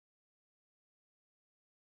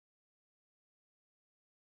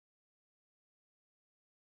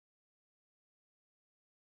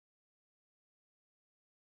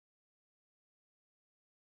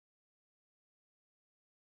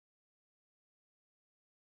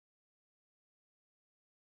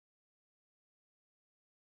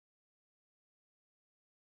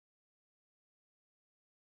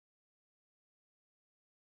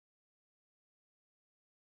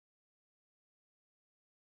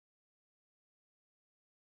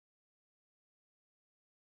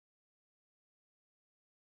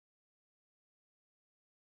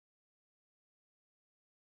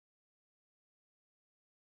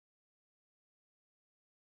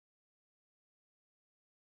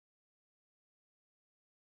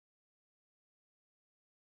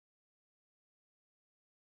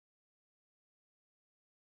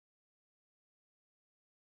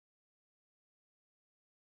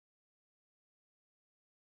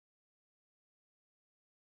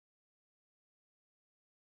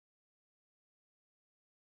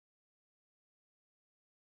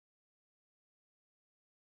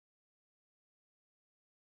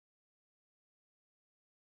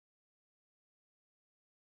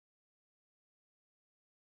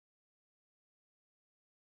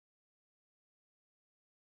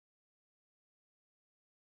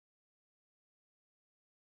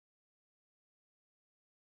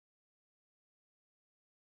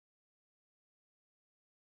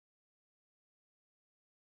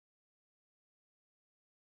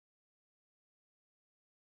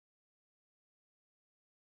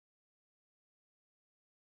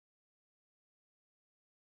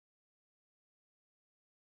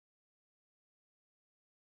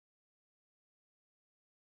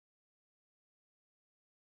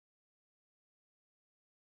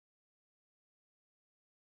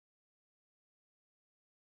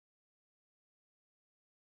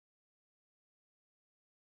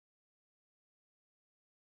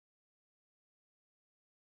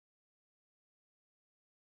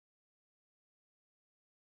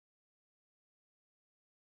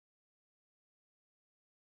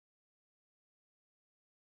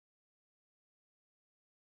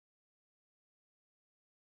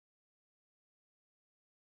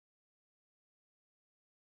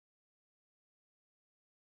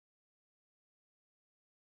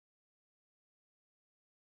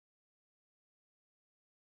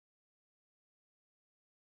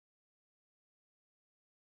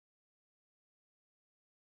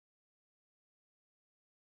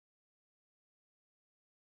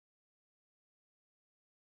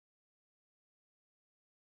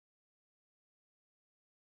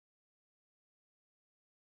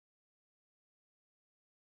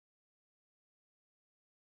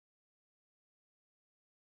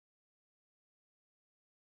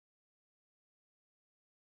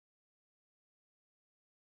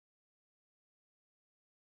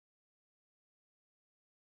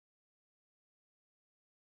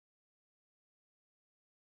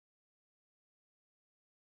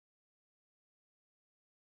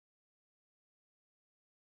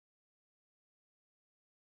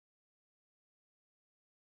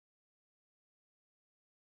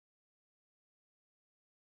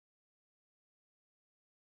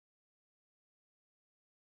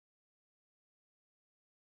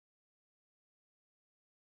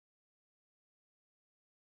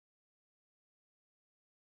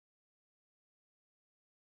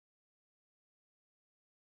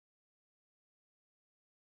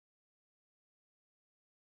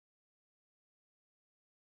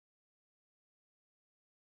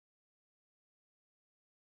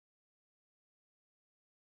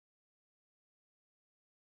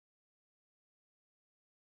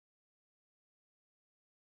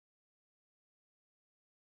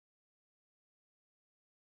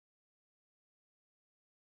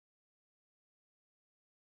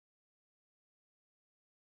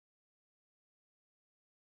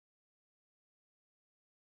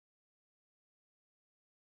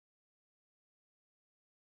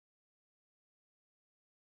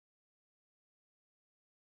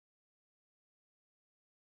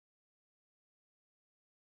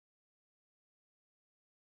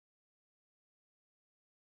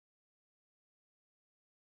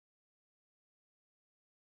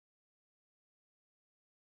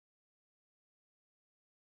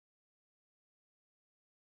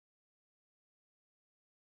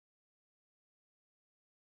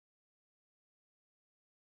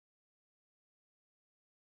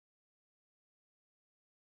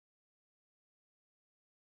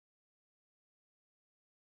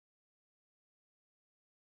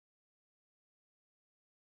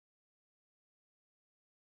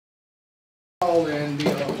And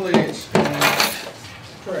the pledge and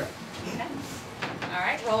prayer. Okay. All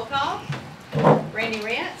right, roll call. Randy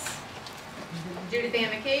Rentz. Judith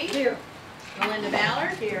Ann McKee. Here. Melinda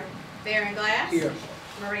Ballard. Here. Darren Glass. Here.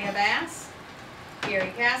 Maria Bass.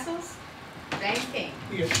 Gary Castles. James King.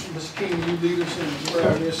 Here. Mr. King, you lead us in the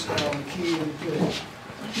prayer, Ms. McKee, and the pledge.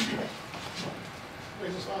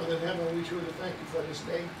 Gracious Father in heaven, we truly thank you for this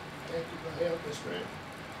day. Thank you for help and strength.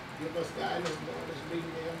 Give us guidance during this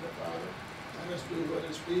meeting, Heavenly Father. Let us do what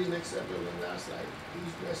is pleasing and acceptable in thy sight.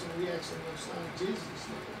 These blessings we ask in your Son, Jesus'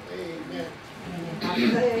 name. Amen. I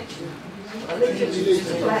pledge allegiance to the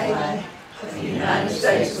flag of the United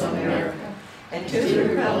States of America and to the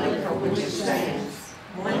republic for which it stands,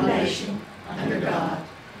 one nation, under God,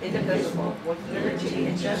 indivisible, with liberty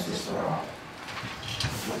and justice for all.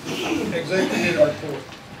 Executive report.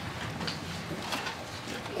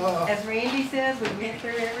 As Randy says, we went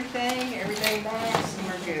through everything passed, and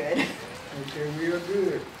we're good. Okay, we are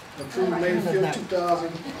good. Approved May 5th,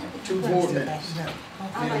 2002 board minutes.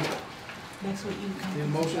 Next week you come. Need a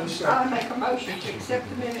motion and a I'll second. make a motion to accept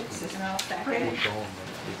the minutes as printed.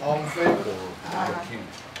 All in favor?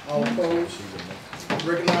 All opposed?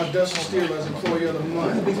 Recognize Dustin Steele as employee of the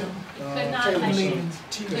month. Could not Taylor make son. it.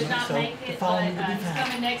 Could not make it, but it's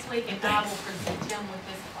coming next week, and I will present him with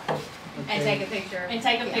this plan. And take a picture. And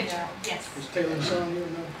take a picture, yes. Is Taylor's son here?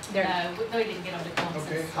 No? No, we didn't get on the Okay,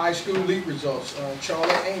 consensus. high school league results.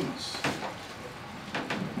 Charlie Amos.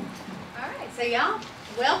 All right, so y'all,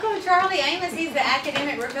 welcome Charlie Amos. He's the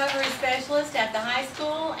academic recovery specialist at the high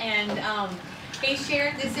school, and he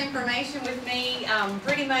shared this information with me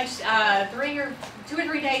pretty much 2 or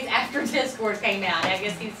 3 days after Discord came out. I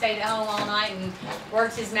guess he stayed at home all night and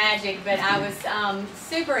worked his magic, but I was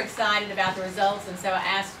super excited about the results, and so I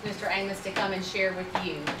asked Mr. Amos to come and share with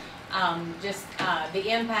you just the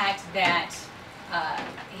impact that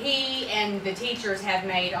he and the teachers have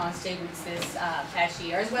made on students this past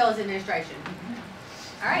year, as well as administration.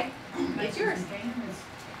 All right, it's yours.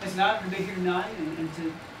 It's an honor to be here tonight and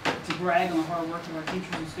to brag on the hard work of our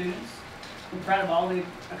teachers and students. We're proud of all the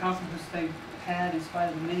accomplishments they've had in spite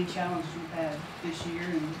of the many challenges we've had this year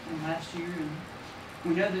and last year. And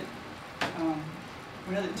we know that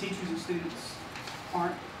teachers and students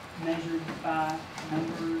aren't measured by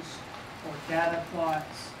numbers or data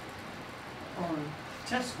plots or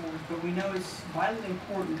test scores, but we know it's vitally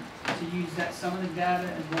important to use that sum of the data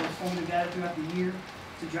as well as formative data throughout the year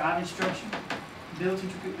to drive instruction,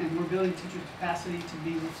 and we're building teacher capacity to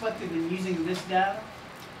be reflective in using this data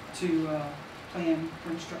to plan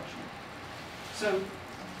for instruction. So,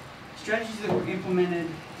 strategies that were implemented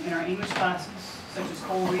in our English classes, such as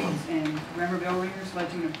whole reads and grammar bell ringers, led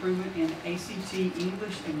to an improvement in ACT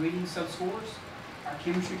English and reading subscores. Our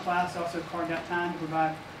chemistry class also carved out time to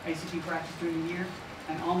provide ACT practice during the year,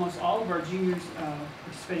 and almost all of our juniors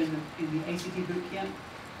participated in the ACT boot camp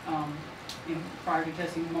prior to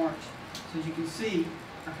testing in March. So as you can see,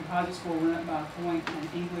 our composite score went up by a point, and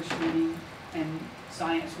English, reading, and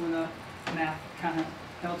science went up. Math kind of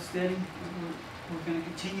held steady. We're going to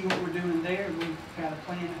continue what we're doing there. We've got a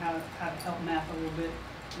plan of how to help math a little bit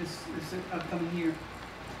this upcoming year.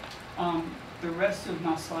 The rest of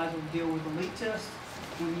my slides will deal with the LEAP test.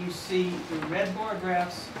 When you see the red bar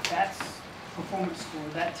graphs, that's performance score.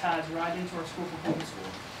 That ties right into our school performance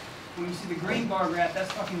score. When you see the green bar graph,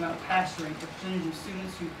 that's talking about pass rate, the percentage of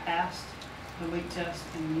students who passed the LEAP test.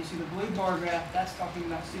 And when you see the blue bar graph, that's talking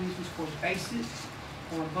about students who scored basic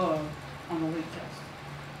or above on the LEAP test.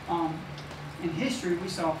 In history, we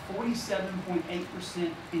saw a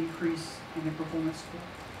 47.8% increase in the performance score.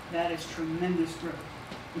 That is tremendous growth.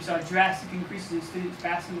 We saw drastic increases in students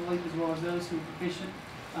passing the LEAP as well as those who were proficient,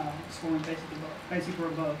 scoring basic or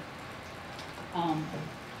above.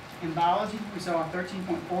 In biology, we saw a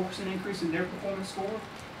 13.4% increase in their performance score.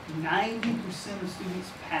 90% of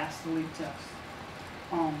students passed the LEAP test.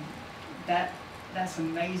 That's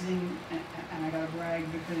amazing, and I gotta brag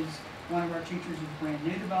because one of our teachers is brand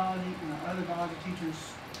new to biology, and our other biology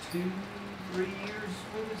teachers 2-3 years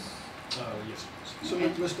with us. Yes. So,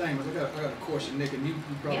 Mr. Amos, I got a question, Nick, and you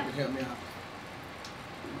probably can help me out.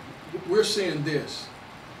 We're seeing this.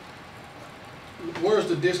 Where's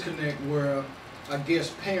the disconnect where I guess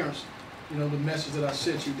parents, the message that I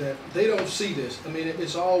sent you, that they don't see this? I mean,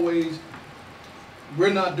 it's always,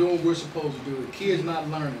 we're not doing what we're supposed to do. The kids not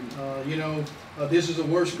learning. This is the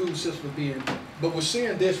worst school system to be in. But we're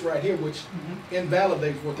seeing this right here, which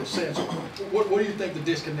invalidates what they're saying. So what do you think the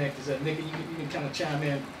disconnect is at, Nick? You can kind of chime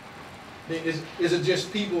in. Is it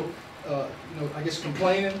just people, I guess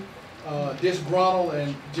complaining, disgruntled,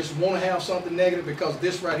 and just want to have something negative? Because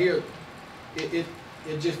this right here, it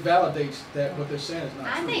it just validates that what they're saying is not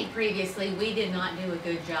I true. think previously we did not do a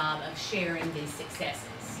good job of sharing these successes.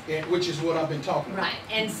 And, which is what I've been talking about. Right,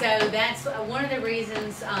 and so that's one of the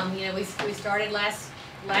reasons, you know, we started last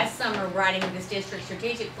summer writing this district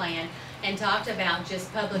strategic plan and talked about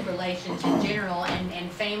just public relations in general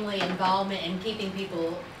and family involvement and keeping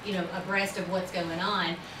people, you know, abreast of what's going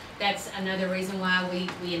on. That's another reason why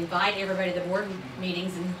we invite everybody to the board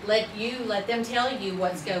meetings and let them tell you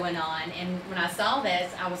what's going on. And when I saw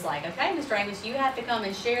this, I was like, okay, Mr. Amos, you have to come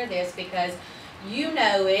and share this because you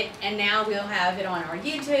know it, and now we'll have it on our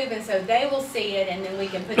YouTube, and so they will see it, and then we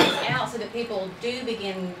can put this out so that people do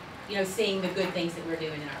begin, you know, seeing the good things that we're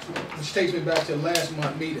doing in our schools. Which takes me back to last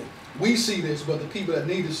month meeting. We see this, but the people that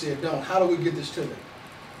need to see it don't. How do we get this to them?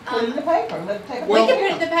 Put it in the paper, let it take. Well, we can put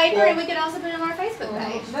it in the paper, well- and we can also put it on our Facebook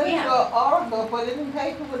page. Let it Yeah. go, or go put it in the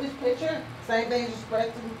paper with his picture, same thing as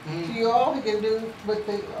expressing to you all, we can do with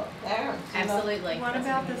the parents. You know? Absolutely. What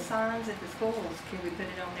about the signs at the schools? Can we put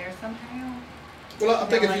it on there somehow? Well, I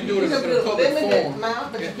think if you do You it can in do a a public limited forum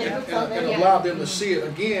amount, but you and, can put something and in. allow them to see it.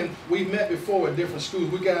 Again, we met before at different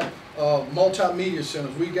schools. We got multimedia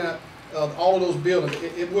centers. We got all of those buildings.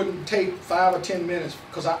 It wouldn't take 5 or 10 minutes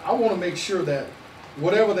because I want to make sure that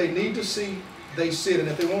whatever they need to see, they see it. And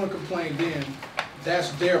if they want to complain, then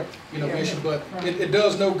that's their issue. But it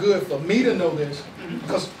does no good for me to know this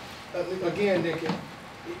because again, Nick,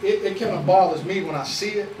 it kind of bothers me when I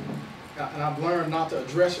see it, and I've learned not to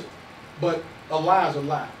address it. But a lie is a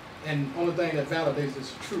lie, and the only thing that validates it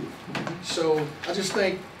is the truth. So I just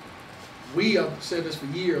think we have said this for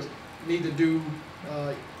years, need to do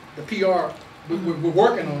the PR. We're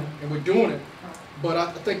working on it and we're doing it, but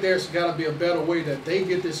I think there's got to be a better way that they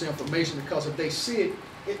get this information, because if they see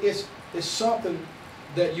it, it's something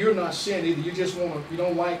that you're not seeing either. You just you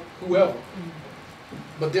don't like whoever,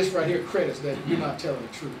 but this right here credits that you're not telling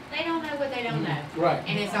the truth. They don't know what they don't know. Right.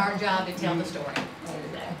 And it's our job to tell the story.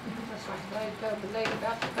 That's like I told the lady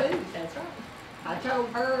about the food. That's right. I told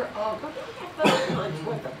her, go get that food lunch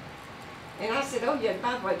with them. And I said, oh yeah,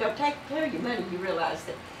 by the way, don't take care of your money. You realize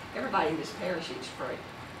that everybody in this parish eats free.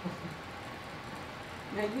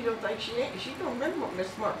 Now you don't think she ain't, she don't remember what Miss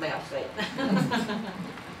Smartmouth said.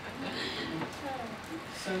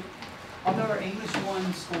 So, although our English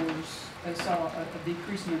 1 scores saw a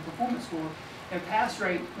decrease in their performance score, their pass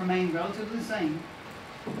rate remained relatively the same.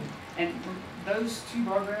 And those two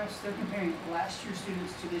bar graphs, they're comparing last year's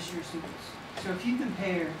students to this year's students. So if you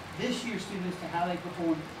compare this year's students to how they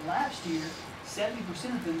performed last year, 70%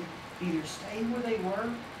 of them either stayed where they were,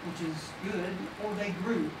 which is good, or they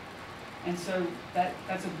grew. And so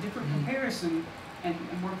that's a different comparison, and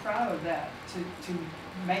we're proud of that. To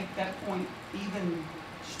make that point even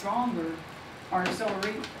stronger, our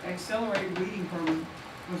accelerated reading program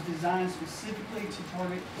was designed specifically to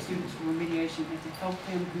target students for remediation and to help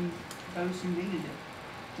those who needed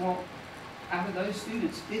it. Well, out of those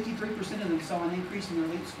students, 53% of them saw an increase in their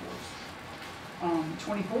LEAP scores.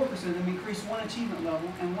 24% of them increased one achievement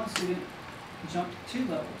level, and one student jumped 2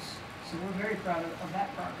 levels. So we're very proud of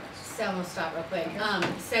that progress. So I'm gonna stop real quick.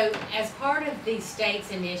 So as part of the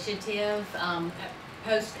state's initiative,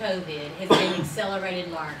 post-COVID has been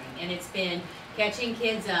accelerated learning, and it's been catching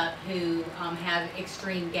kids up who have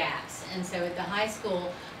extreme gaps. And so at the high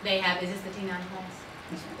school, they have, is this the T9 class?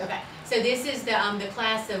 Okay, so this is the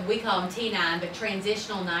class of, we call them T9, but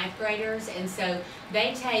transitional 9th graders. And so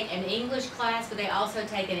they take an English class, but they also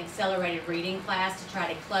take an accelerated reading class to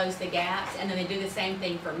try to close the gaps. And then they do the same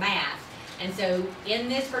thing for math. And so in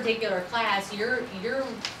this particular class,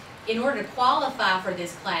 in order to qualify for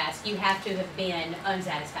this class, you have to have been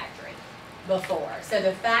unsatisfactory before. So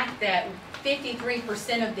the fact that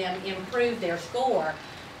 53% of them improved their score,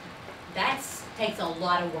 that takes a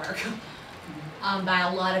lot of work. By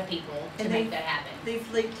a lot of people to make that happen. These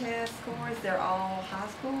LEAP test scores, they're all high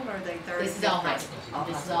school, or are they third? This is all high school.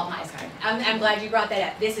 This is all high school. I'm glad you brought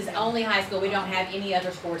that up. This is only high school. We don't have any other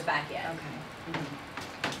scores back yet. Okay.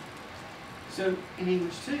 So in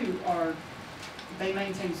English 2, they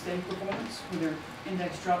maintain steady performance with their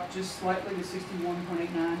index dropped just slightly to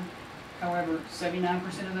 61.89. However,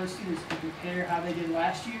 79% of those students can compare how they did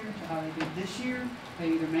last year to how they did this year. They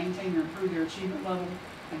either maintain or improve their achievement level,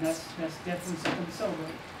 and that's definitely something to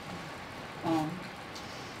celebrate.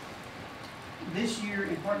 This year,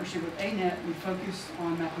 in partnership with ANET, we focused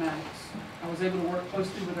on mathematics. I was able to work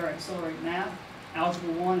closely with our Accelerate Math,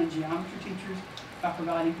 Algebra 1, and Geometry teachers by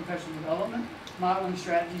providing professional development, modeling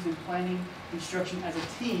strategies, and planning instruction as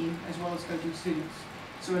a team, as well as coaching students.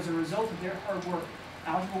 So as a result of their hard work,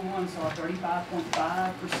 Algebra 1 saw a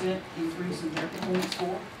 35.5% increase in their performance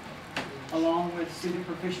score, along with student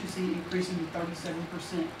proficiency increasing to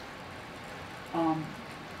 37%.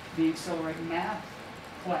 the Accelerate Math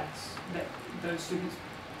class, that those students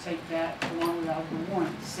take that along with Algebra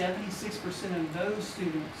 1. 76% of those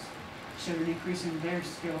students showed an increase in their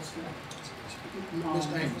skill score.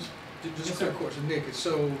 Mr. Amos, just a quick question, Nick.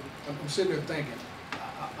 So I'm sitting there thinking,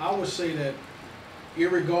 I would say that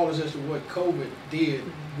irregardless as to what COVID did,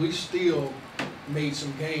 we still made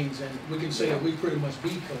some gains, and we can say that we pretty much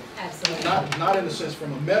beat COVID. Absolutely. Not in the sense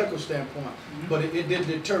from a medical standpoint, but it did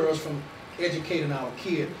deter us from educating our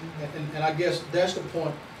kid. And I guess that's the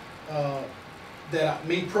point that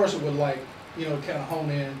me personally would like, kind of hone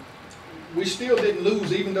in. We still didn't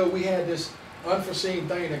lose, even though we had this unforeseen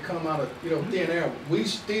thing that come out of thin air. We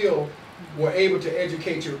still were able to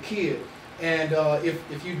educate your kid. And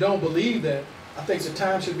if you don't believe that, I think the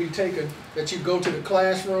time should be taken that you go to the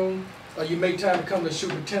classroom, you make time to come to the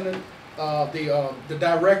superintendent, the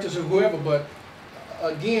directors or whoever. But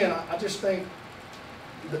again, I just think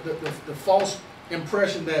the false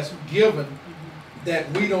impression that's given that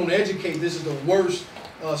we don't educate, this is the worst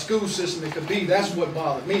school system it could be, that's what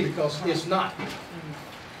bothered me, because it's not.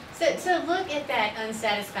 So look at that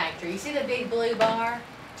unsatisfactory. You see the big blue bar?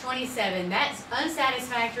 27. That's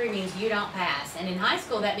unsatisfactory means you don't pass. And in high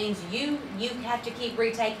school, that means you have to keep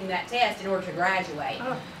retaking that test in order to graduate.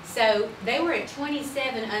 Oh. So they were at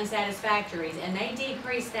 27 unsatisfactories, and they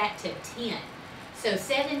decreased that to 10. So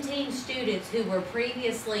 17 students who were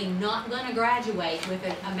previously not going to graduate with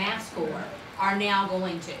a math score are now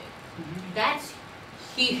going to. That's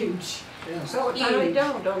huge. Yeah. So it finally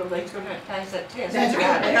dawned on them they're going to have to pass that test. That's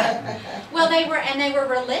right. Well, they were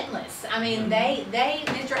relentless. I mean,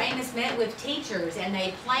 Mr. Amos met with teachers, and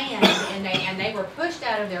they planned, and they were pushed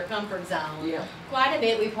out of their comfort zone quite a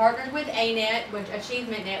bit. We partnered with ANET, with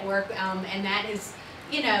Achievement Network, and that is,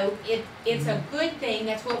 it's a good thing.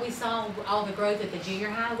 That's what we saw all the growth at the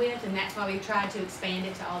junior high with, and that's why we've tried to expand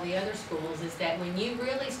it to all the other schools, is that when you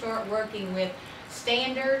really start working with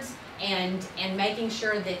standards and making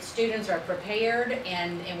sure that students are prepared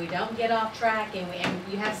and we don't get off track, and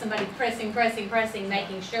you have somebody pressing,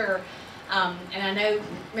 making sure, and I know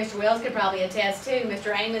Mr. Wells could probably attest too,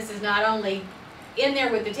 Mr. Amos is not only in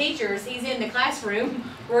there with the teachers, he's in the classroom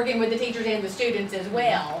working with the teachers and the students as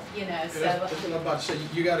well, so. That's what I'm about to say.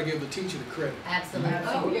 You got to give the teacher the credit. Absolutely.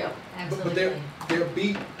 Oh, yeah. Absolutely. But they're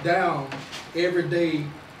beat down every day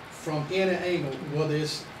from any angle, whether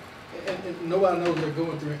it's, and nobody knows they're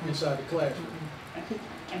going through inside the classroom.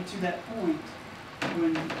 And to that point,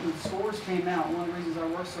 when scores came out, one of the reasons I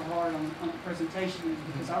worked so hard on the presentation is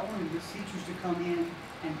because I wanted the teachers to come in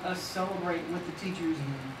and us celebrate with the teachers.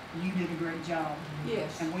 You did a great job.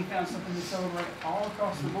 Yes. And we found something to celebrate all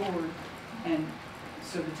across the board. And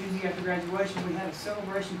so the Tuesday after graduation, we had a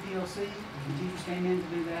celebration PLC. The teachers came in to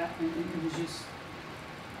do that, and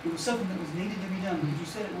it was something that was needed to be done. Because you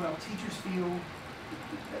said it well, teachers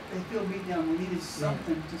they feel beat down. We needed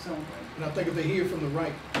something to celebrate. And I think if they hear from the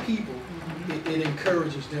right people, it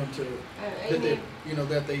encourages them to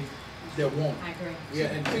that they want. I agree. Yeah,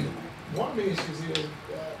 and one of the issues is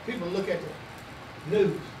people look at the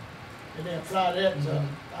news and they apply that to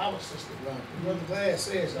our system. Right. Brother Glass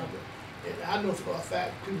said something, and I know for a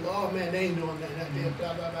fact people, oh man, they ain't doing that. They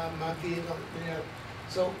blah blah blah. My kids,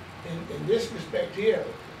 So in this respect here,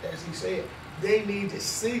 as he said, they need to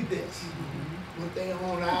see this with their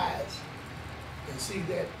own eyes and see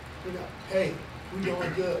that, hey, we're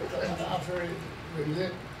doing good. I've heard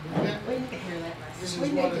it. This is We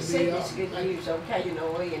need one to of see the, this good news, okay,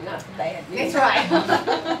 and not the bad news. That's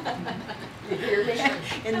right. You hear me?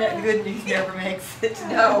 And that good news never makes it.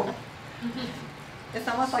 No. It's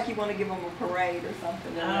almost like you want to give them a parade or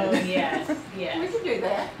something. Oh, yes, We yes. can do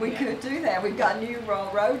that. We could do that. We've got new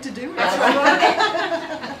road to do it. That's right.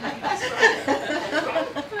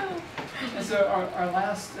 And so our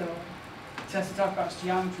last test to talk about is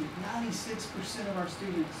geometry. 96% of our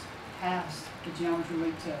students passed the geometry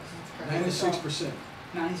league test. 96%.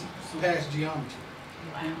 96%. Pass geometry.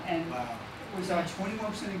 And Wow. we saw a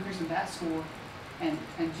 21% increase in that score, and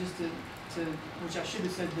just to which I should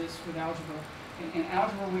have said this with algebra. In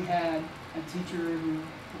algebra, we had a teacher who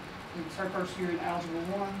it was her first year in algebra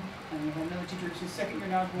 1, and we had another teacher, it's his second year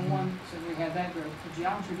in algebra 1, so we had that growth. For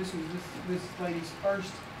geometry, this was this lady's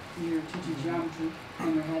first year teaching geometry,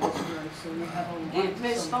 and we had this growth. So we have a lot. Did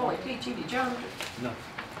Ms. Floyd teach you the geometry? No.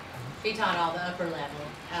 She taught all the upper level.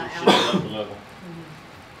 Upper level.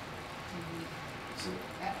 So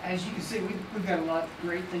as you can see, we've got a lot of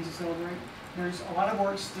great things to celebrate. There's a lot of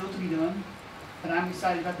work still to be done, but I'm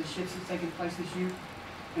excited about the shifts that's taking place this year,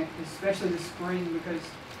 and especially this spring, because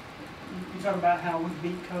you talk about how we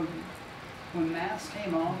beat COVID. When masks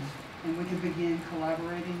came off and we could begin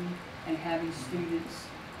collaborating and having students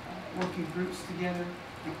working groups together.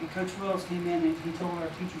 And Coach Wells came in and he told our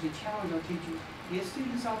teachers, he challenged our teachers, get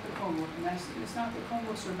students off the Chromebook. And it's not that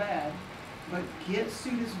Chromebooks are bad, but get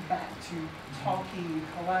students back to talking and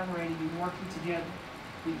collaborating and working together.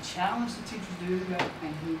 He challenged the teachers to do that,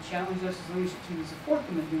 and he challenged us as leadership team to support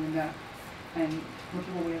them in doing that. And look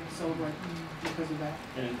at what we have to celebrate because of that.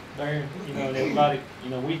 And there, and everybody,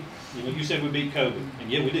 you said we beat COVID,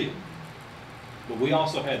 and yeah, we did. But we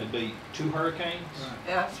also had to beat 2 hurricanes,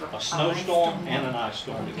 a snowstorm, and an ice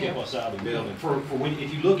storm to keep us out of the building. For when,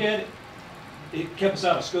 if you look at it, it kept us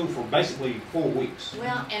out of school for basically 4 weeks.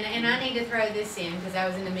 Well, and I need to throw this in because I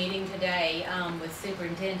was in a meeting today with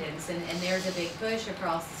superintendents, and there's a big push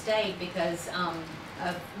across the state because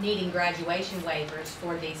of needing graduation waivers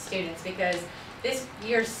for these students, because this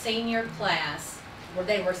year's senior class, where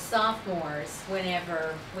they were sophomores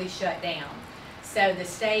whenever we shut down. So the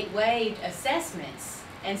state waived assessments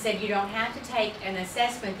and said you don't have to take an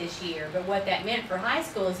assessment this year, but what that meant for high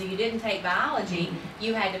school is if you didn't take biology,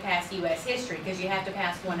 you had to pass U.S. history because you have to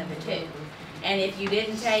pass one of the 2. And if you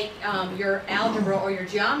didn't take your algebra or your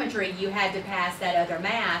geometry, you had to pass that other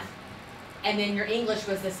math, and then your English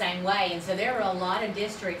was the same way. And so there were a lot of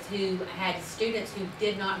districts who had students who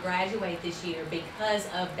did not graduate this year because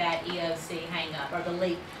of that EOC hang-up, or the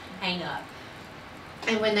LEAP hang-up.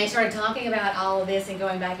 And when they started talking about all of this and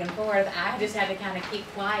going back and forth, I just had to kind of keep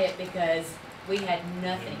quiet because we had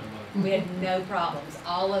nothing. We had no problems.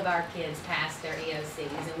 All of our kids passed their EOCs,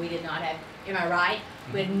 and we did not have, am I right?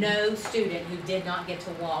 We had no student who did not get to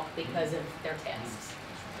walk because of their tests.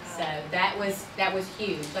 So that was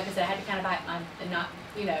huge. Like I said, I had to kind of bite my, and not,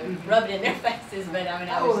 rub it in their faces, but I mean,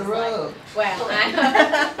 I was just like,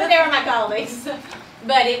 well, but they were my colleagues.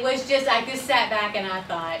 But it was just, I just sat back and I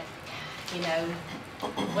thought,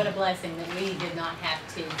 what a blessing that we did not have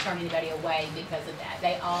to turn anybody away because of that.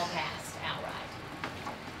 They all passed outright.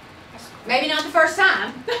 Maybe not the first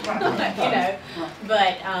time,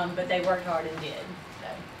 but they worked hard and did. So.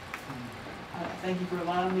 Thank you for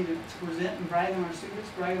allowing me to present and brag on our students,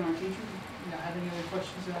 brag on our teachers. Have any other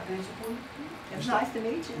questions that I can answer for you? It's nice to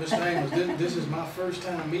meet you. Mr. Amos, this is my first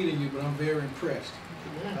time meeting you, but I'm very impressed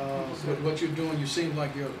with what you're doing. You seem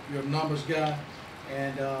like you're a numbers guy,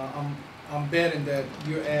 and I'm betting that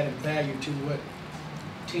you're adding value to what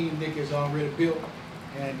Team Nick has already built.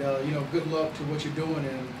 And good luck to what you're doing,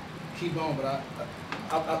 and keep on. But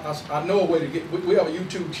I know a way to get. We have a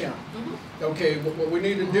YouTube channel. Okay, what we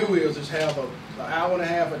need to do is have an hour and a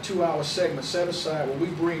half, a 2-hour segment set aside where we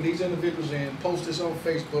bring these individuals in, post this on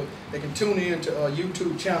Facebook. They can tune in to a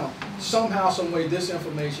YouTube channel. Somehow, some way, this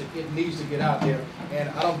information, it needs to get out there. And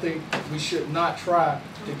I don't think we should not try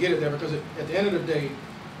to get it there, because at the end of the day,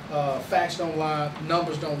 facts don't lie,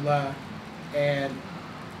 numbers don't lie, and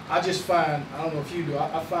I just find, I don't know if you do,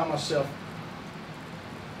 I find myself,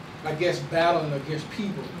 I guess, battling against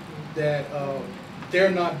people that they're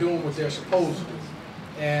not doing what they're supposed to do.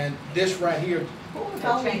 And this right here, there's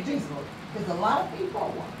a lot of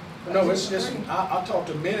people. no, it's just, I talk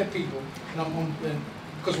to many people, and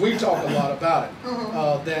because we talk a lot about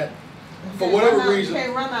it, that for whatever reason, you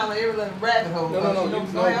can't run out of every little rabbit hole.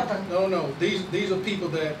 No. These are people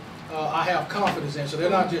that I have confidence in, so they're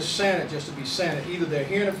not just saying it just to be saying it. Either they're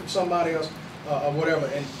hearing it from somebody else or whatever.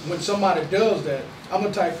 And when somebody does that, I'm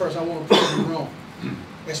the type of person I want to prove you wrong,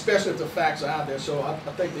 especially if the facts are out there. So I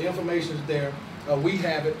think the information is there. We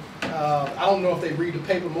have it. I don't know if they read the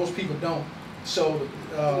paper. Most people don't. So.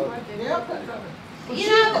 I think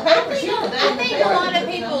a lot of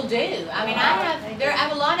people do. I mean, I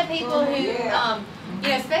have a lot of people who,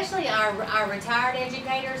 especially our retired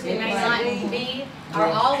educators who may not be, are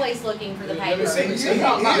always looking for the paper.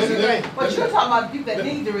 But you're talking about people that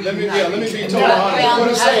need to read. Let me be totally honest. What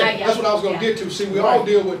I'm saying, that's what I was going to get to. See, we all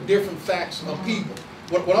deal with different facts of people.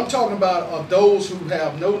 What I'm talking about are those who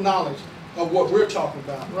have no knowledge of what we're talking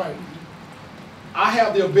about. Right. I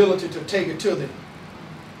have the ability to take it to them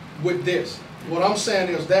with this. What I'm saying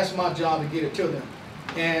is that's my job to get it to them.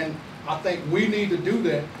 And I think we need to do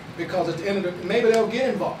that, because at the end of the, maybe they'll get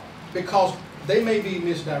involved because they may be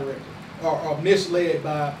misdirected or misled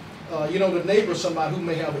by, the neighbor, somebody who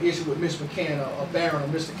may have an issue with Miss McCann or Barron or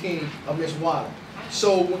Mr. King or Miss Wilder.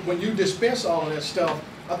 So when you dispense all of that stuff,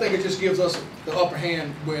 I think it just gives us the upper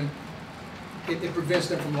hand when it prevents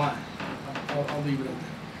them from lying. I'll leave it at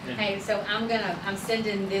that. Hey, so I'm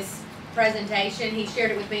sending this presentation. He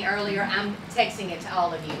shared it with me earlier. I'm texting it to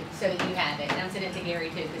all of you so that you have it. And I'm sending it to Gary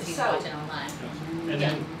too, because he's watching online. And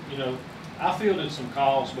then, I fielded some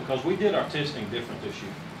calls because we did our testing different this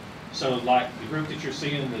year. So like the group that you're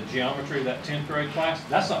seeing in the geometry, that 10th grade class,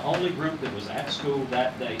 that's the only group that was at school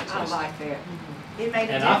that day testing. I like that. It made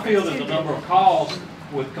a and I difference fielded too, the number of calls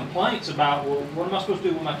with complaints about, well, what am I supposed to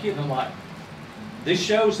do with my kid? And I'm like, this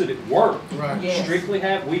shows that it worked. Right. Yes. Strictly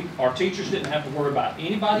our teachers didn't have to worry about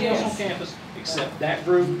anybody else on campus except that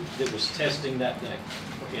group that was testing that day.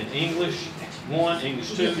 In English 1,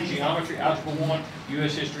 English 2, geometry, algebra 1,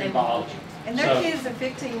 U.S. history, and biology. And their So- kids are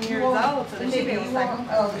 15 years old, so they should be able to You want,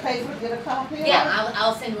 the paper to get a copy of it? Yeah,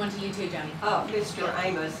 I'll send one to you too, Johnny. Mr.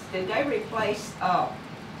 Amos, did they replace,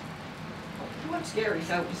 what's Gary's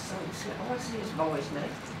oldest son, what's his boy's name?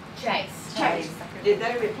 Chase. Chase. Did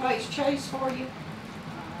they replace Chase for you?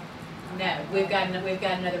 No, we've got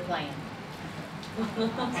another plan.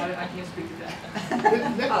 I can't speak to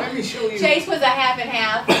that. Let me show you. Chase was a half and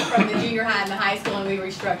half from the junior high and the high school, and we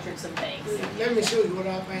restructured some things. Let me show you what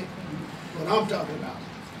I think, what I'm talking about.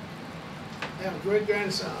 I have a great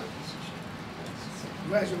grandson,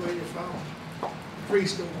 graduated from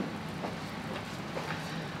preschool.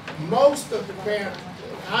 Most of the parents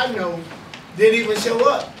I know didn't even show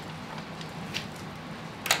up.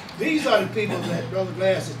 These are the people that Brother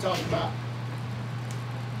Glass is talking about.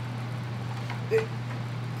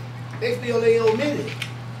 They feel they omitted.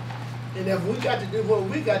 And if we got to do what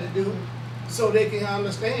we got to do so they can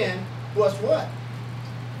understand what's what.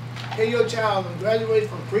 Hey, your child graduated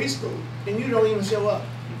from preschool and you don't even show up.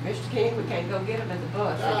 Mr. King, we can't go get them in the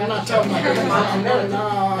bus. I'm not talking about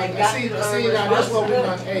that. See, now that's what we're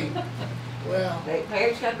going to, hey, well.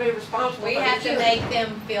 Parents got to be responsible. We have to make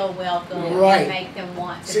them feel welcome Right. and make them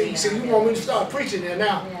want to be. See, you want me to start preaching there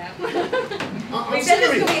now. Yeah. I'm We said this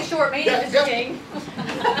serious. could be a short meeting, Mr. King.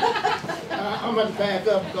 I'm going to back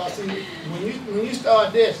up because see, when you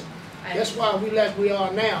start this, that's why we like we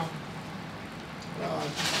are now.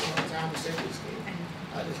 Time to say this thing.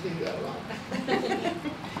 I just leave that alone.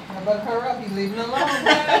 I better hurry up, he's leaving alone.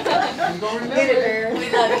 He's gonna remember it. We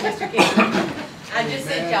love you, Mr. King. I just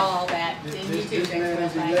sent y'all all that, and you This too, man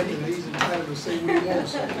is Jack. elected, and he's entitled to say what he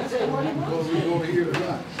wants. What we want to hear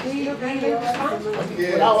tonight.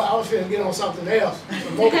 But I was finna get on something else.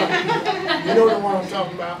 Some more kind of people. You know the one I'm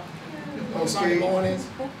talking about? On Sunday mornings.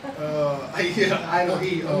 Yeah, I know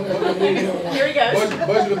he, Here he goes.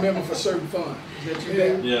 budget amendment for certain funds. Is that you,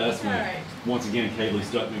 Dave? Yeah, that's me. All right. Once again, Kaylee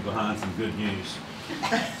stuck me behind some good news.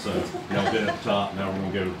 So, y'all been at the top, now we're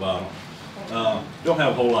gonna go to the bottom. Don't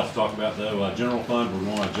have a whole lot to talk about though. General fund,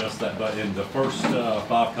 we're gonna adjust that, but in the first 5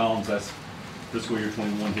 columns, that's fiscal year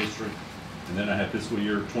 21 history. And then I have fiscal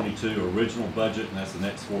year 22 original budget, and that's the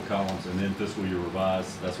next 4 columns, and then fiscal year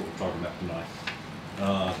revised, that's what we're talking about tonight.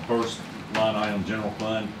 First line item, general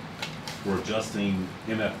fund, we're adjusting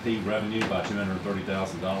MFP revenue by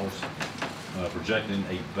 $230,000. Projecting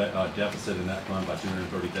a deficit in that fund by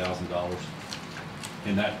 $230,000.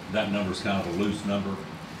 And that number is kind of a loose number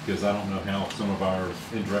because I don't know how some of our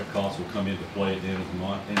indirect costs will come into play at the end of the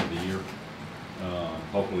month, end of the year.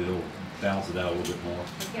 Hopefully it'll balance it out a little bit more.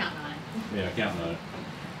 We're counting on it. Yeah, counting on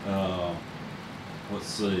it. Let's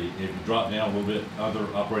see, if you drop down a little bit, other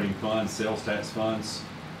operating funds, sales tax funds,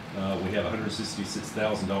 we have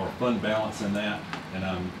 $166,000 fund balance in that, and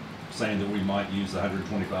I'm saying that we might use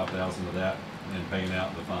 $125,000 of that and paying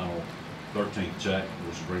out the final 13th check,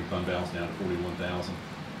 which will bring fund balance down to $41,000.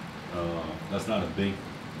 That's not a big.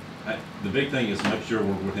 The big thing is to make sure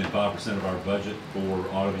we're within 5% of our budget for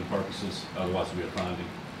auditing purposes. Otherwise, we have finding.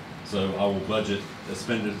 So I will budget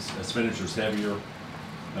expenditures heavier,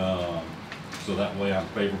 so that way I'm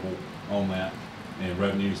favorable on that. And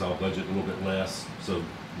revenues, I'll budget a little bit less. So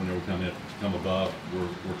whenever we come above, we're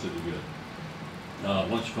to the good.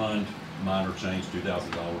 Lunch fund, minor change,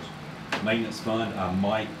 $2,000. Maintenance fund, I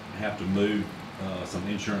might have to move some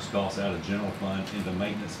insurance costs out of general fund into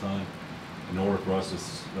maintenance fund in order for us to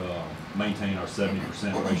maintain our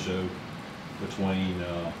 70% ratio between,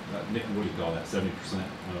 what do you call that, 70%?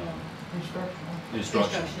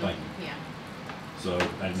 Instruction, thank you. Yeah. So,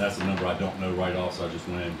 and that's a number I don't know right off, so I just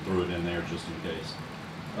went and threw it in there just in case.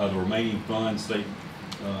 The remaining funds, state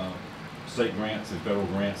grants and federal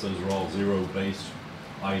grants, those are all zero-based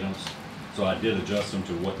items. So I did adjust them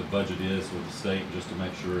to what the budget is with the state just to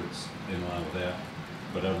make sure it's in line with that.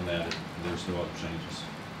 But other than that, there's no other changes.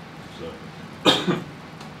 So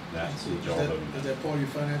that's what y'all voted on. Is that part of your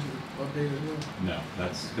financial update as well? No,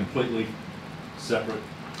 that's completely separate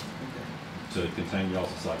Okay. to contain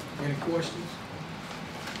y'all's site. Any questions?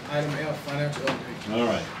 Item F, financial update. All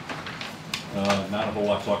right. Not a whole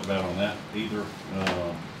lot to talk about on that either.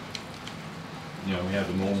 You know, we have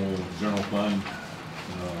the normal general fund.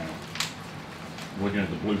 Looking at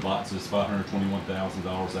the blue boxes,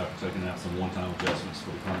 $521,000 after taking out some one-time adjustments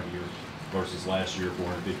for the current year versus last year,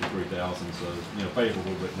 $453,000. So, you know,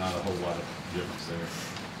 favorable, but not a whole lot of difference there.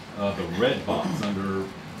 The red box under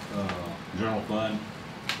general fund,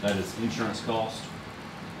 that is insurance cost.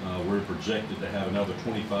 We're projected to have another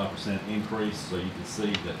 25% increase, so you can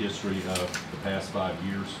see the history of the past 5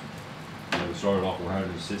 years. We started off with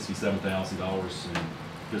 $167,000 in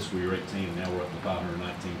fiscal year 18, and now we're up to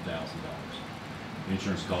 $519,000.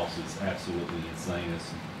 Insurance cost is absolutely insane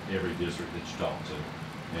as every district that you talk to.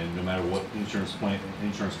 And no matter what insurance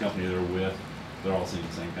company they're with, they're all seeing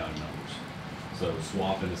the same kind of numbers. So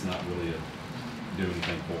swapping is not really do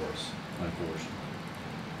anything for us, unfortunately.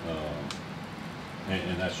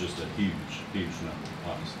 And that's just a huge number,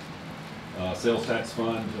 obviously. Sales tax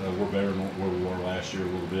fund, we're better than where we were last year a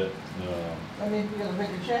little bit. I mean, you're gonna make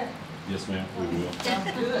a check. Yes, ma'am, we will.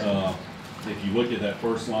 Sounds good. If you look at that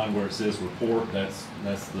first line where it says report, that's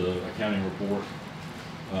the accounting report.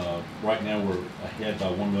 Right now, we're ahead by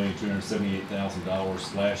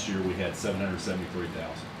 $1,278,000. Last year, we had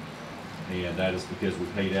 $773,000. And that is because we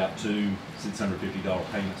paid out 2 $650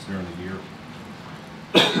 payments during the year.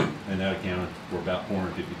 And that accounted for about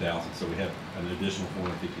 $450,000. So we have an additional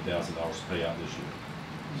 $450,000 to pay out this year.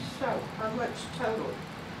 So, how much total?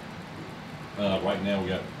 Right now, we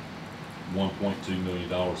got $1.2 million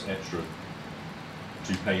extra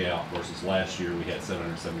to pay out versus last year we had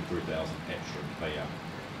 $773,000 extra to pay out.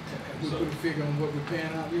 Have we put a figure on what we're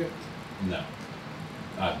paying out yet? No.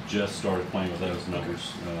 I just started playing with those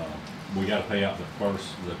numbers. We got to pay out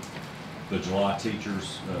the July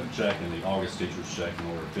teachers check and the August teachers check in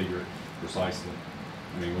order to figure it precisely.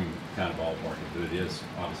 I mean, we can kind of ballpark it, but it is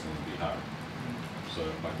obviously going to be higher. So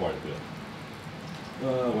by quite a bit.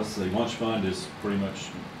 Let's see, lunch fund is pretty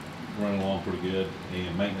much running along pretty good,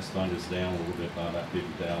 and maintenance fund is down a little bit by about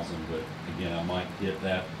 $50,000. But again, I might hit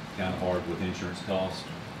that kind of hard with insurance cost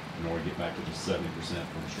in order to get back to the 70%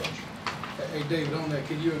 from structure. Hey, David, on that,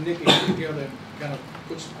 can you and Nikki get together and kind of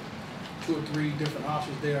put some 2 or 3 different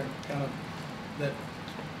options there, kind of that,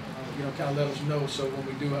 kind of let us know, so when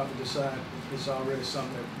we do have to decide, if it's already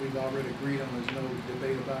something that we've already agreed on, there's no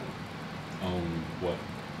debate about it. On what?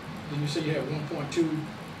 Did you say you had 1.2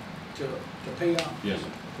 to pay out? Yes,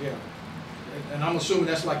 sir. Yeah. And I'm assuming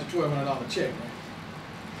that's like the $1,200 check,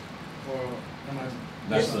 right? Or am I?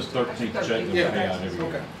 That's the 13th check that we pay out every year.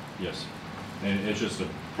 Okay. Yes. And it's just a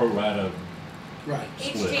pro rata. Right.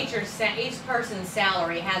 Each person's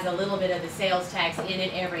salary has a little bit of the sales tax in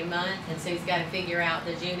it every month, and so he's got to figure out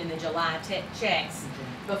the June and the July checks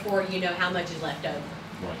before you know how much is left over.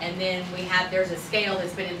 Right. And then there's a scale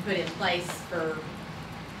that's been put in place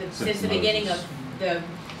since the beginning of the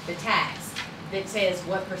tax that says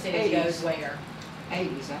what percentage goes where.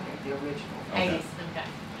 80s, I have the original. Okay. 80s, okay.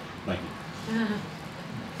 Thank you.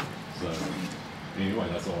 So, anyway,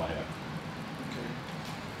 that's all I have.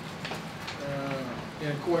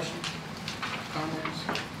 Any questions, comments?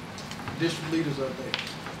 District leaders update.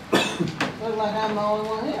 Look like I'm the only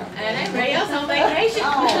one here. And everybody else on vacation.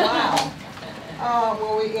 Oh, wow.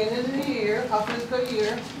 Well, we ended the year, our fiscal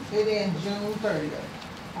year, it ends June 30th.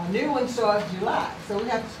 Our new one starts July, so we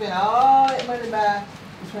have to spend all that money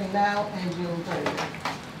between now and June 30th.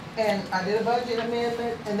 And I did a budget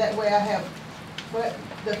amendment, and that way I have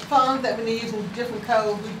the funds that we need using different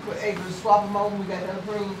codes, we were able to swap them over. We got that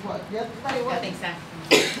approved, yesterday? I think so.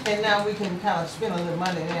 And now we can kind of spend a little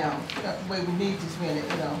money now, the way we need to spend it,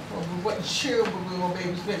 Well, we wasn't sure what we were going to be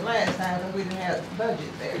able to spend last time, but we didn't have the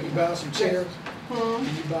budget there. Can you buy some chairs? Can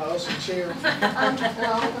you buy us some chairs?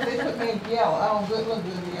 No, they put me in yellow. I don't look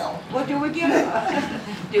good in yellow. What do we get?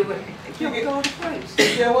 Can we go on a cruise?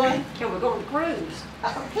 Yeah, what? Can we go on a cruise?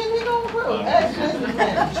 Can we go on a cruise?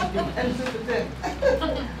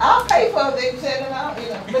 I'll pay for it, they said it out,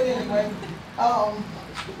 but anyway,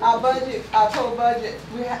 our budget, our total budget,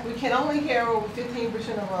 we can only carry over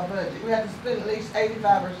 15% of our budget. We have to spend at least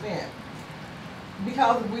 85%.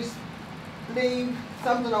 Because if we leave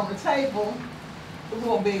something on the table, we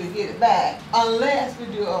won't be able to get it back unless we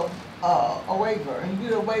do a waiver. And you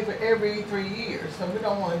do a waiver every 3 years. So we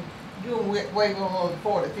don't want to do a waiver on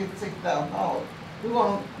 $40,000, $50,000, $60,000. We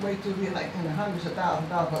want to wait till we get like in the hundreds of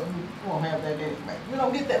thousands of dollars, but we won't have that anyway. We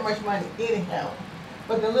don't get that much money anyhow.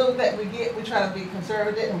 But the little that we get, we try to be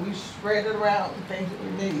conservative and we spread it around the things that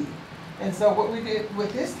we need. And so what we did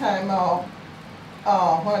with this time,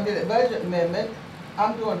 when I did a budget amendment,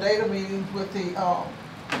 I'm doing data meetings with the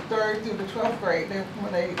 3rd through the 12th grade.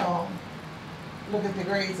 When they look at the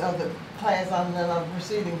grades of the class on the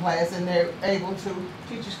preceding class, and they're able to,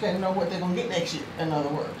 teachers can know what they're going to get next year, in other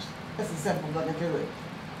words. That's as simple as I can do it.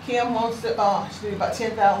 Kim wants to, she needs about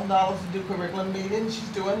 $10,000 to do curriculum meetings. She's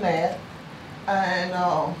doing that. And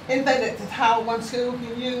anything that the Title I school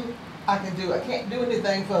can use, I can do. I can't do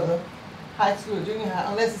anything for the high school or junior high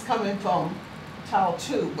unless it's coming from Title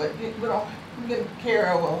II. But we don't get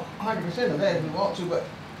care of 100% of that if we want to. But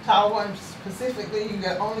Title I specifically, you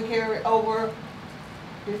can only carry over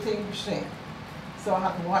 15%. So I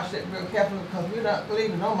have to watch that real carefully because we're not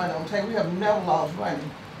leaving no money on the table. We have never lost money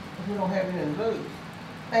if we don't have anything to lose.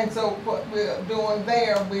 And so what we're doing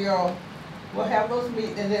there, we'll have those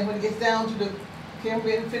meetings, and then when it gets down to the, can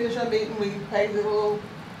we finish our meeting, we pay the little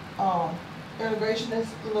integration, a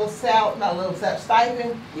little salary, not a little salary,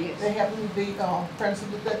 stipend. Yes. They happen to be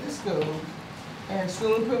principals at the school. And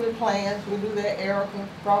school improvement plans, we do that. Erica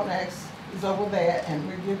Broadnax is over that, and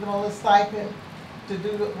we're giving them a stipend to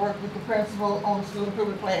do the work with the principal on the school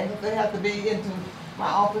improvement plan. But they have to be into my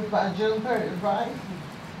office by June 30th, right?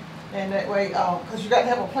 And that way, because you got to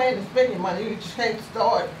have a plan to spend your money. You just can't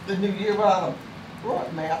start the new year without a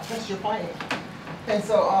roadmap. That's your plan. And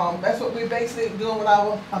so that's what we're basically doing with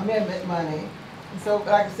our amendment money. And so,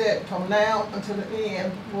 like I said, from now until the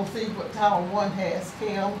end, we'll see what Title I has,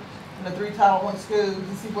 Kim, and the 3 Title I schools,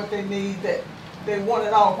 and see what they need that they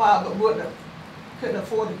wanted all a while, but couldn't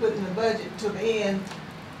afford to put in the budget to the end.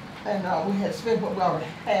 And we had spent what we already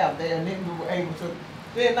have there, and then we were able to.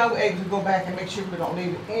 Then now we're able to go back and make sure we don't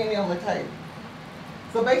leave any on the table.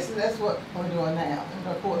 So basically, that's what we're doing now. And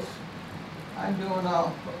of course, I'm doing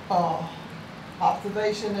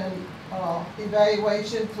observation and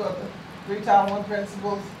evaluation for the 3 Title I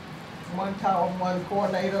principals, 1 Title I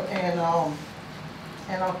coordinator, and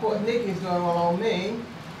of course Nikki's doing one on me,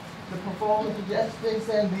 the performance adjustments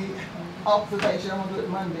and the observation. I'm gonna do it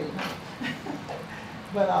Monday.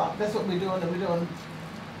 But that's what we're doing. We're doing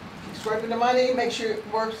scraping the money, make sure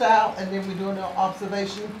it works out, and then we're doing the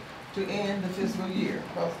observation to end the fiscal year.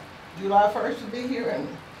 Because July 1st will be here and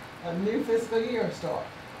a new fiscal year will start.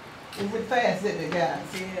 It went fast, didn't it, guys?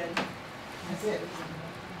 Yeah. That's it.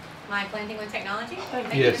 Mike, anything with technology?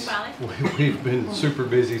 Thank you, Yes, Ms. Wiley. we've been super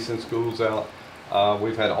busy since school's out.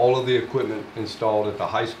 We've had all of the equipment installed at the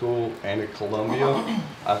high school and at Columbia.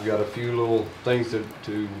 I've got a few little things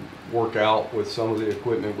to work out with some of the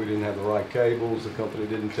equipment. We didn't have the right cables. The company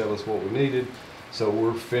didn't tell us what we needed. So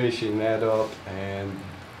we're finishing that up, and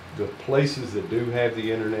the places that do have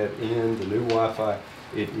the internet in, the new Wi-Fi,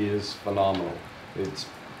 it is phenomenal. It's,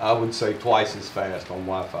 I would say, twice as fast on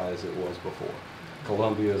Wi-Fi as it was before.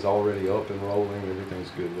 Columbia is already up and rolling. Everything's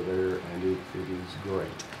good with there, and it is great.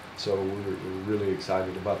 So we're really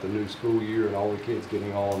excited about the new school year and all the kids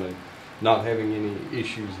getting on and not having any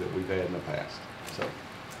issues that we've had in the past. So.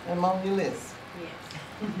 I'm on your list. Yes.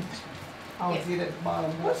 I'll Yes. see it at the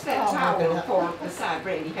bottom. What's that tower for beside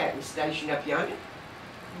Randy Hatton's station up yonder?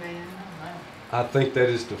 Man, I think that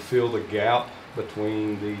is to fill the gap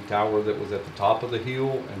between the tower that was at the top of the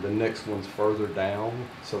hill and the next one's further down,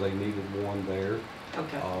 so they needed one there.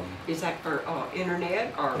 Okay. Is that for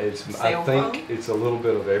internet or cell I phone? think it's a little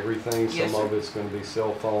bit of everything. Yes, Some of sir. it's going to be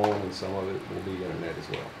cell phone and some of it will be internet as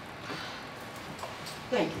well.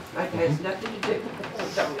 Thank you. That has nothing to do with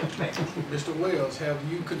the donut man. Mr. Wells, have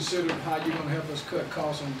you considered how you're gonna help us cut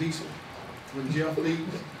costs on diesel when Jeff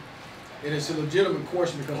leaves? And it's a legitimate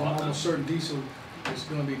question because I'm almost certain diesel is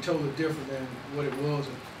gonna be totally different than what it was.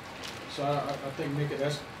 And so I think, Nikki,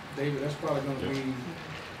 David, that's probably gonna be,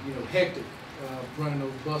 hectic, running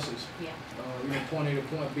those buses. yeah. Point A to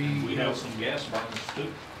point B. We have some gas burners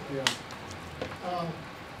too. Yeah.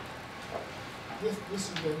 This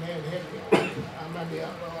has been man heavy on me. I might be out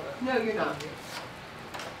of order. No, you're not.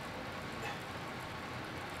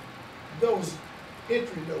 Those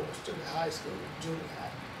entry doors to the high school, junior high,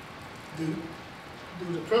 do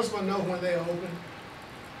the principal know when they're open?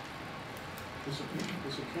 It's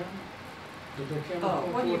a camera? Did the camera Oh,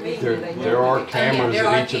 come what do you forward? mean? There are yeah, cameras there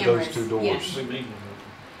are at each of those cameras, 2 doors. yes. We mean,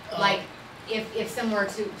 Like, if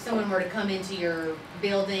someone were to come into your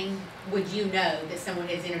building, would you know that someone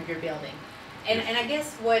has entered your building? And I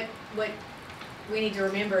guess what we need to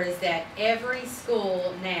remember is that every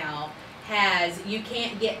school now you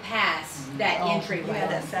can't get past that entryway. Yeah,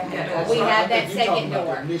 that second Yeah, door. that's We right. have I that think you're talking second about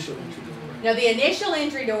the door. initial entry door, right? Now, the initial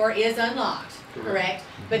entry door is unlocked, correct?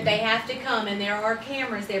 But they have to come, and there are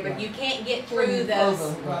cameras there, but you can't get through those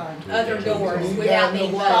other doors You without gotta know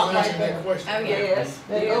being why I'm buzzed asking in. that question. Oh, yeah. Yes.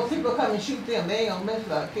 Those people come and shoot them, they ain't gonna mess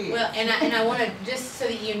with our kids. Well, and I want to, just so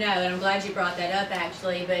that you know, and I'm glad you brought that up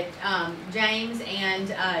actually, but James and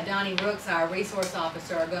Donnie Brooks, our resource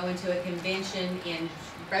officer, are going to a convention in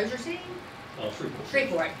Fraser City?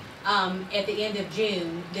 Shreveport, at the end of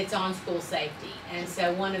June, that's on school safety. And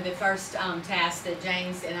so one of the first tasks that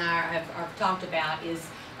James and I have talked about is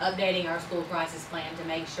updating our school crisis plan to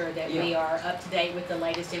make sure that we are up to date with the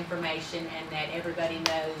latest information and that everybody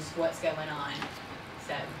knows what's going on.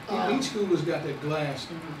 So Each school has got that glass.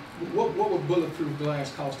 What would bulletproof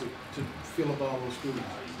glass cost to fill up all those schools?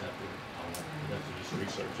 have to just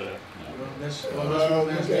research that. Well,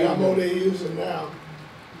 that's Okay, I'm over there using now.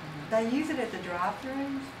 They use it at the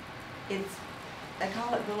drive-throughs. It's, they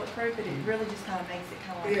call it bulletproof, but it really just kind of makes it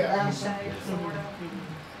kind of like Yeah. a lampshade, sort of.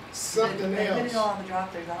 Something They put it else. all on the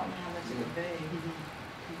drive-throughs. I don't know how much it would be.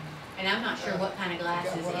 And I'm not sure what kind of glass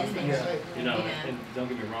is What I was in gonna there. say. You know, Yeah. and don't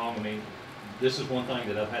get me wrong, I mean, this is one thing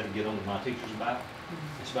that I've had to get on to my teachers about.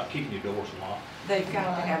 It's about keeping your doors locked. They've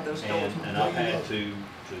got to have those doors. And I've had to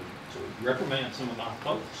reprimand some of my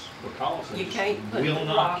folks because they You just can't put will the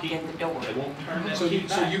not lock keep, in the door. they won't turn that So key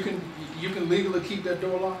back. you can legally keep that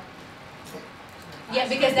door locked? Yeah,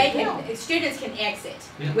 because they can, students can exit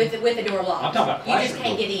Yeah. with the door locked. I'm talking about You just classroom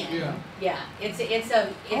can't doors. get in. Yeah. Yeah, if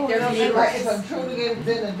Oh, there's no, an you're right. If emergency. a intruder gets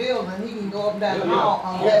in the building, he can go up and down the Yeah. hall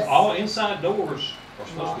unless. All inside doors are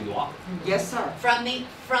supposed to be locked. Yes, sir. From the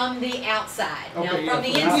outside. Now, Okay, from the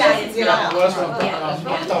yeah, inside, it's yeah. not. Well, that's what I'm Yeah. talking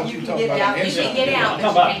about. I thought you were talking about Yeah, the you inside. can get out, I'm but talking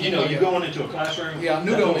you about, can't you know, get you in. going into a classroom. Yeah, I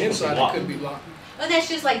knew that that on door's the supposed to be inside it locked. could be locked. Well, that's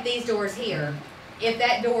just like these doors here. If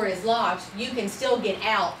that door is locked, you can still get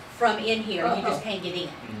out from in here, you just can't get in.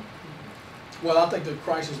 Well, I think the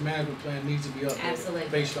crisis management plan needs to be updated. Absolutely.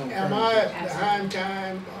 Based on. Am current- I behind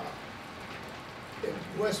time? In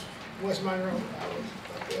West Monroe, I was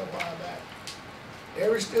up there a while back.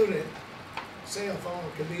 Every student cell phone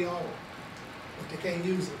can be on, but they can't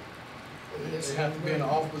use it. They have to be in an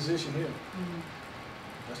off position here.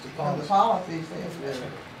 That's the The policy. policy says. Yeah.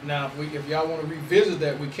 Now, if y'all wanna revisit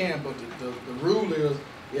that, we can, but the rule is,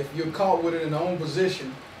 if you're caught with it in the own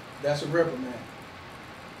position, that's a reprimand.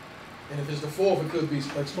 And if it's the fourth, it could be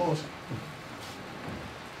expulsion.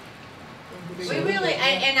 We really,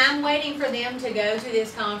 and I'm waiting for them to go to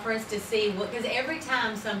this conference to see what, because every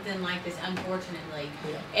time something like this, unfortunately,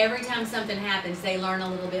 Yeah. every time something happens, they learn a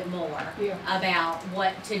little bit more Yeah. about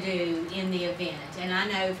what to do in the event. And I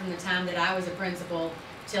know from the time that I was a principal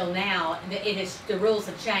till now, the rules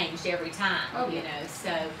have changed every time, Oh, you yeah. know,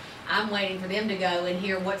 so I'm waiting for them to go and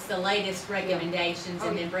hear what's the latest recommendations Oh,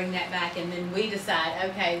 and then bring that back and then we decide,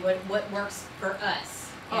 okay, what works for us?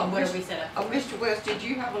 Oh, And what are Mr. we set up Oh, for? Mr. West, do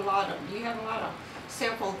you have a lot of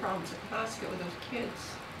cell phone problems at high school with those kids?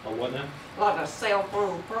 Oh, what now? A lot of cell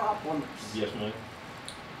phone problems. Yes, ma'am.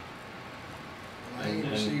 I ain't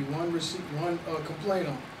received one complaint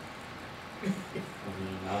on. I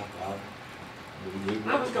mean,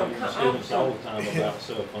 we I was gonna with students all the time about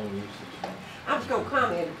cell phone usage. I was gonna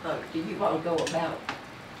comment upon it. Do you wanna go about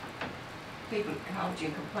people that called you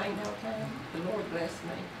and complained all the time? The Lord bless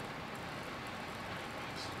me.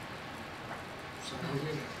 Sorry to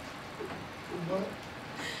hear that. What?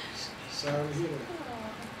 Sorry to hear that.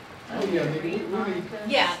 Oh, yeah, nigga, we need.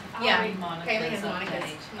 Yeah, yeah. I'll read Monica's Kaylee has Monica's.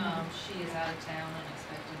 update. She is out of town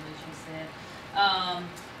unexpectedly, she said.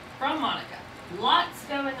 From Monica, lots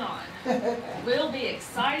going on. We'll be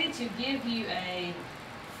excited to give you a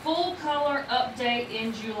full color update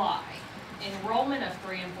in July. Enrollment of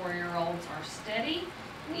 3 and 4 year olds are steady.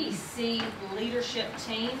 EC leadership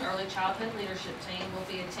team, early childhood leadership team, will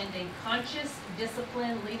be attending conscious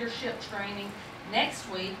discipline leadership training next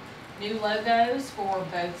week. New logos for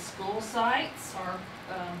both school sites are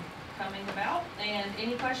coming about. And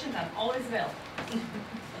any questions, I'm always available.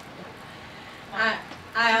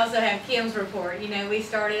 I also have Kim's report. You know, we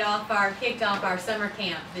kicked off our summer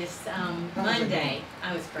camp this Monday.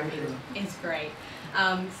 I was great. It's great.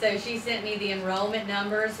 So she sent me the enrollment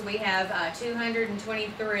numbers. We have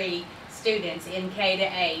 223 students in K to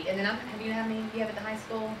 8. And then have you how many do you have at the high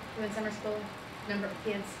school doing summer school? Number of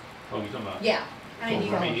kids? Oh, you talking about? Yeah. How many do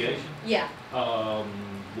you have? Remediation? Yeah.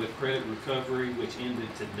 With credit recovery, which ended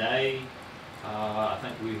today, I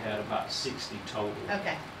think we had about 60 total.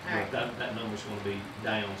 Okay. All right. But that number's gonna be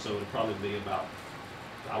down, so it'll probably be about,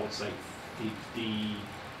 I would say 50,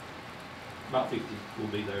 about 50 will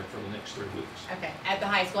be there for the next 3 weeks. Okay, at the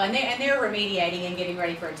high school, and they're remediating and getting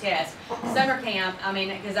ready for a test. Summer camp, I mean,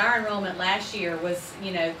 because our enrollment last year was,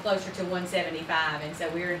 you know, closer to 175, and so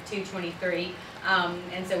we're at 223.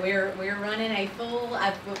 And so we're running a full.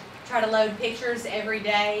 I try to load pictures every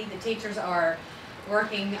day. The teachers are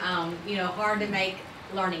working, you know, hard to make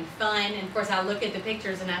learning fun. And of course, I look at the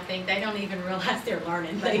pictures and I think they don't even realize they're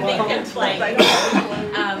learning. They think they're playing.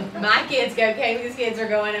 My kids go, Kaylee's kids are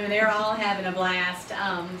going, I mean, they're all having a blast.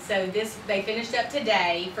 So they finished up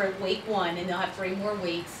today for week 1, and they'll have 3 more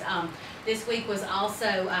weeks. This week was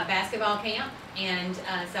also basketball camp, and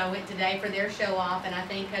so I went today for their show off, and I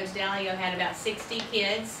think Coach Dalio had about 60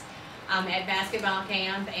 kids at basketball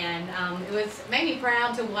camp, and it made me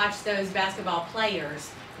proud to watch those basketball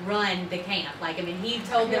players run the camp. Like, I mean, he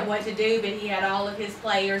told them what to do, but he had all of his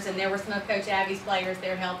players, and there were some of Coach Abby's players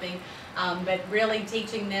there helping, but really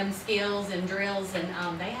teaching them skills and drills, and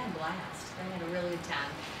they had a blast. They had a really good time.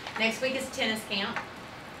 Next week is tennis camp,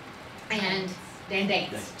 and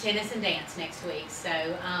dance. Tennis and dance next week.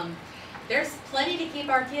 So there's plenty to keep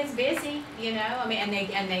our kids busy, you know. I mean,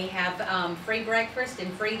 and they have free breakfast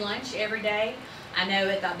and free lunch every day. I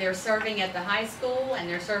know they're serving at the high school and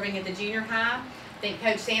they're serving at the junior high. I think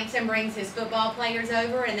Coach Sampson brings his football players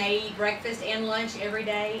over and they eat breakfast and lunch every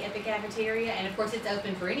day at the cafeteria. And of course, it's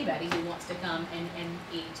open for anybody who wants to come and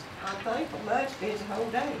eat. I'm thankful much, it's a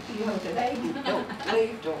whole day. You know, today you don't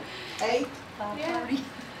leave till 8, 5:30.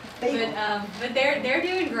 But they're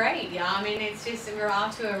doing great, y'all. I mean, it's just, we're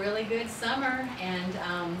off to a really good summer, and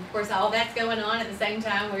of course all that's going on at the same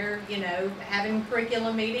time. We're, you know, having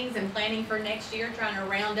curriculum meetings and planning for next year, trying to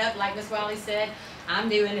round up, like Ms. Wiley said. I'm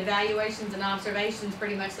doing evaluations and observations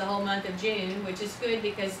pretty much the whole month of June, which is good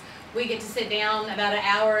because we get to sit down about an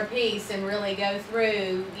hour apiece and really go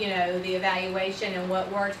through, you know, the evaluation and what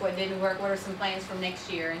worked, what didn't work, what are some plans for next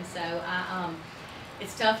year. And so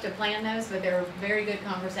it's tough to plan those, but they're very good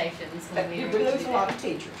conversations. You lose a lot of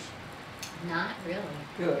teachers. Not really.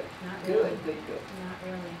 Good. Not really. Good. Not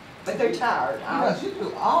really. But they're tired. Because you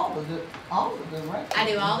do all the directors. I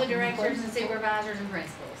do all the directors and supervisors and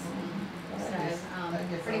principals.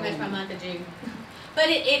 So pretty much my month of June. But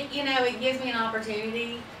it you know, it gives me an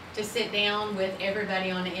opportunity to sit down with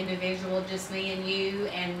everybody on an individual, just me and you,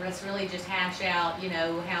 and let's really just hash out, you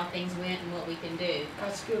know, how things went and what we can do.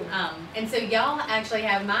 That's good. And so y'all actually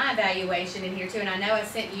have my evaluation in here too, and I know I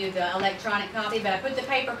sent you the electronic copy, but I put the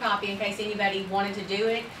paper copy in case anybody wanted to do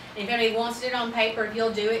it. And if anybody wants to do it on paper, if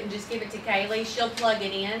you'll do it and just give it to Kaylee, she'll plug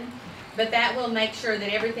it in. But that will make sure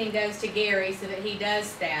that everything goes to Gary so that he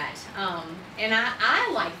does that. And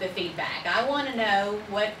I like the feedback. I want to know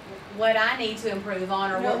what I need to improve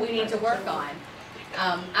on or what we need to work on.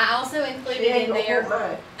 I also included in there.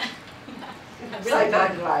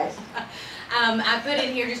 I put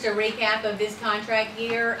in here just a recap of this contract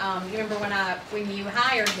year. You remember when you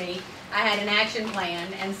hired me, I had an action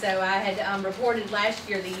plan, and so I had reported last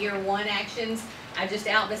year the year 1 actions. I just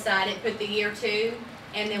out beside it put the year 2.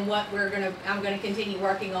 And then what I'm gonna continue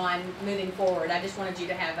working on moving forward. I just wanted you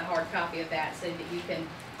to have a hard copy of that so that you can,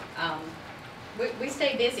 we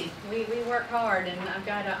stay busy. We work hard, and I've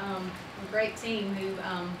got a great team who,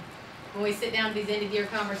 when we sit down to these end of year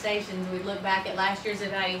conversations, we look back at last year's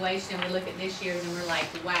evaluation and we look at this year's and we're like,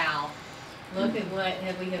 wow, look at what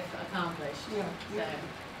we have accomplished. Yeah.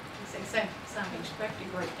 So expect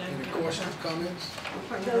a great thing. Any questions, comments?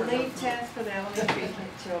 The lead test for the elementary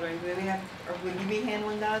children, will you be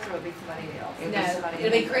handling those, or will it be somebody else? No,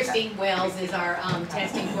 it'll be Christy Wells is our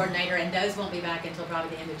testing coordinator, and those won't be back until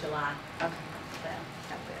probably the end of July. Okay.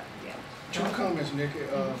 Two comments, Nikki.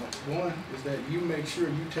 One is that you make sure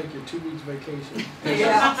you take your 2 weeks vacation.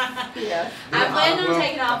 Yeah. I plan on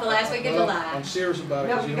taking off the last week of July. I'm serious about it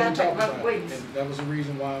because you don't talk about it. And that was the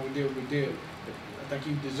reason why we did what we did. I think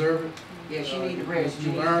you deserve it. Yes, you need to rest.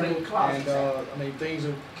 You earned it, and I mean things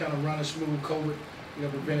are kind of running smooth. COVID, you know,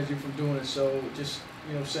 prevented you from doing it. So just,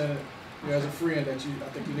 you know, saying, you know, as a friend that I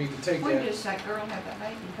think you need to take When that. does that girl have that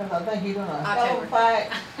baby? Because I think you're doing a October.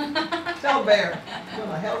 hellified, tell Barry, doing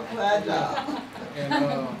a hellified job. And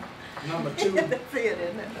number 2, That's it,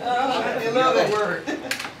 isn't it? I love that word.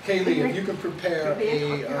 Kaylee, if you could prepare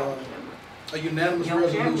a unanimous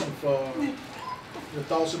resolution for your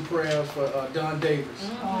thoughts and prayers for Don Davis,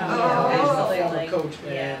 Absolutely. former coach,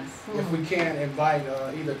 and Yes. if we can invite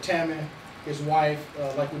either Tammy, his wife,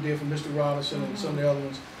 like we did for Mr. Robinson and some of the other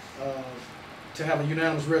ones, to have a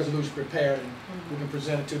unanimous resolution prepared, and we can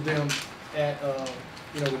present it to them at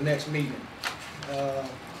you know, the next meeting.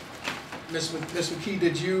 Ms. McKee,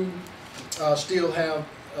 did you still have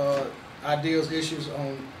ideas, issues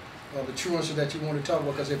on the truancy that you want to talk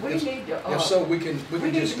about? Because if so, we can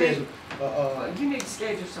just schedule. You need to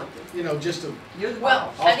schedule something. You know, just to. You're the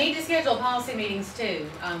Well, boss. I need to schedule policy meetings too.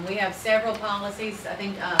 We have several policies. I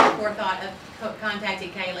think Forethought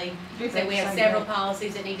contacted Kaylee. So we have several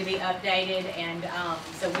policies that need to be updated, and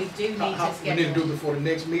so we do need to We schedule. need to do it before the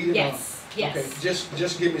next meeting? Yes, yes. Okay,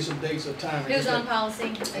 just give me some dates of time. Who's on policy?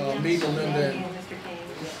 Me, Melinda, And Mr. King.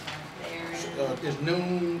 There. is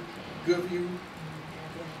noon good for you?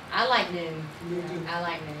 I like noon. I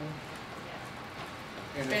like noon.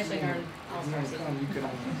 And if Especially you during want all-star to season. come, you can,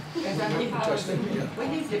 As we can touch that, yeah.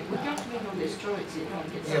 we got to meet on this truancy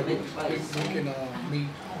and get Yeah, something in we place. can meet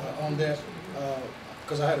on that,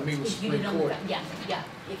 because I had a meeting with If you did Supreme on the, Court yeah,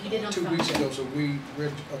 if you did on the 2 phone. weeks ago, so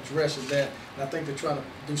we're addressing that. And I think they're trying to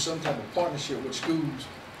do some type of partnership with schools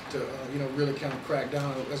to you know, really kind of crack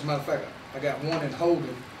down. As a matter of fact, I got one in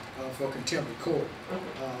holding for contempt of court.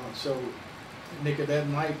 So, Nikki, that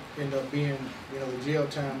might end up being, you know, jail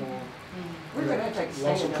time or We're gonna have to take a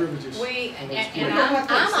loss stand of on it. privileges. And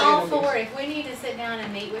I'm all for it. If we need to sit down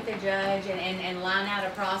and meet with the judge and line out a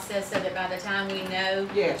process so that by the time we know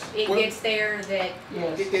Yes, it Well- gets there, that,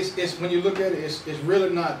 yes. It's when you look at it, it's really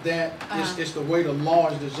not that. It's the way the law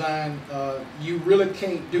is designed. You really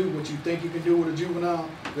can't do what you think you can do with a juvenile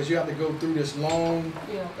because you have to go through this long,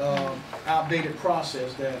 Yeah. outdated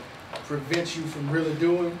process that prevents you from really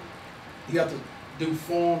doing. You have to do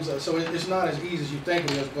forms, so it's not as easy as you think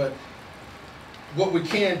it is. But what we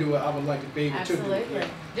can do, I would like to be able to do. absolutely.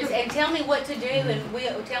 Just, and tell me what to do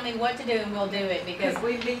and tell me what to do and we'll do it because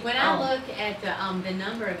we meet, when I look at the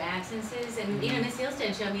number of absences, and you know, Miss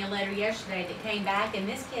Hillston showed me a letter yesterday that came back, and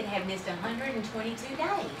this kid had missed 122 days.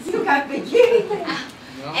 you got to be kidding me.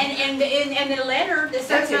 You know? And the letter, the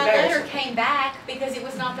certified letter came back because it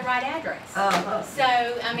was not the right address. So,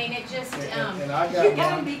 I mean, it just, And I got You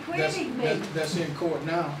gotta one be that's, kidding me. that's in court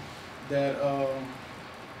now that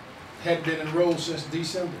had been enrolled since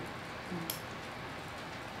December.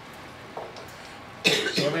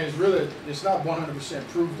 So I mean, it's really, it's not 100%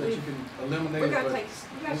 proof that you can eliminate We it, gotta but take,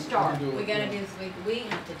 we gotta we start. can do it. we gotta do this, we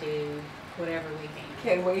have to do whatever we can.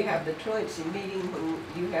 Can we have the truancy meeting when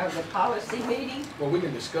you have the policy meeting? Well, we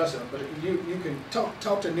can discuss it, but you can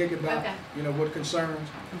talk to Nick about, Okay. you know, what concerns,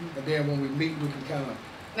 and then when we meet, we can kind of.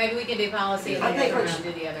 Maybe we can do policy and I then think turn we around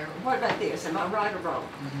and do the other. What about this? Am I right or wrong?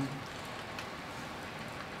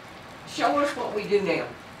 Show us what we do now.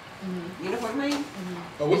 You know what I mean?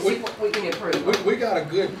 But And see what we can improve. we got a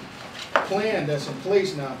good plan that's in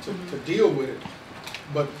place now to deal with it.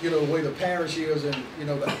 But, you know, the way the parish is and, you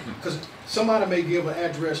know, because somebody may give an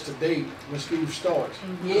address today when school starts.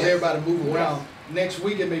 Because Yes. everybody move around. Next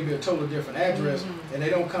week it may be a totally different address and they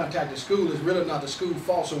don't contact the school. It's really not the school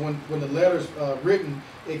fault. So when the letter's written,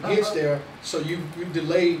 it gets there. So you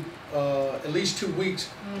delayed at least 2 weeks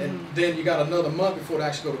and then you got another month before they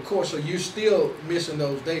actually go to court. So you're still missing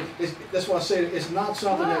those days. That's why I say it's not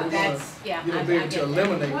something that we're going That's, yeah, to, you know, I be able get to that.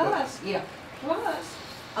 eliminate. But Plus, yeah, plus,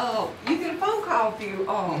 you get a phone call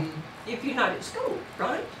if you're not at school,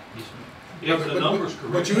 right? If the number's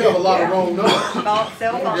correct. But you have a lot of wrong numbers.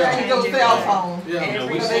 Cell phone Yeah. Change those cell phones. Yeah. You know,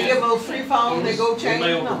 we When they sent give them those free phones, they go we change the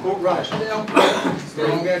mailed number. report Right. cards The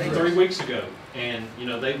wrong address. 3 weeks ago, and you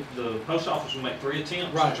know the post office will make 3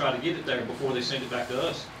 attempts Right. to try to get it there before they send it back to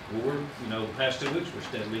us. Well, we're the past 2 weeks we're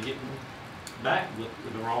steadily getting back with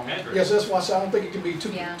the wrong address. Yes, that's why I said I don't think it can be too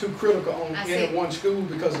Yeah. too critical on I any see. one school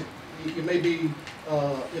because it may be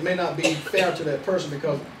it may not be fair to that person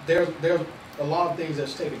because there's a lot of things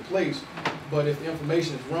that's taking place, but if the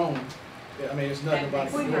information is wrong, I mean it's nothing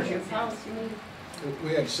about We it. heard your policy meeting. We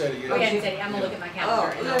hadn't said it We yet. hadn't said, I'm gonna look at my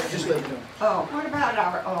calendar and listen. Just let me know. What about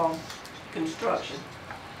our, construction?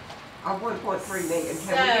 Our 1.3 million,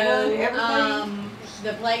 have we done So, everything?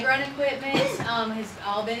 the playground equipment, has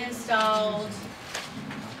all been installed.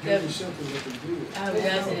 Pretty simple what they do. Oh,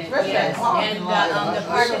 doesn't it? Especially Yes, that parking and lot. the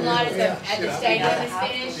parking lot at Yeah. the stadium is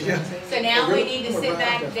finished. Yeah. So now we Really? need to Oh, sit right,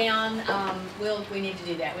 back okay. down, we need to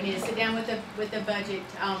do that. We need to sit down with the budget,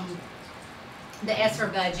 the ESSER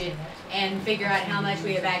budget and figure out how much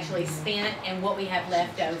we have actually spent and what we have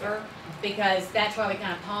left over. Because that's why we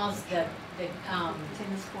kind of paused the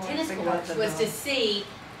tennis courts, was to see,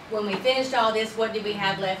 when we finished all this, what did we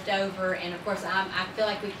have left over? And of course, I feel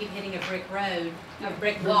like we keep hitting a brick road, a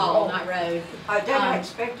brick wall, not road. I don't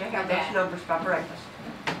expect to have okay. those numbers by breakfast.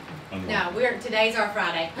 No, today's our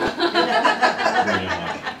Friday.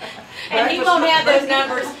 Yeah. And he won't have those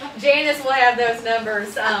numbers. Janice will have those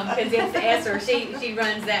numbers, cause it's Esser, she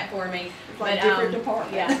runs that for me. Like But, different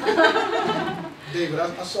department. yeah. David,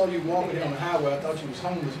 I saw you walking down the highway. I thought you was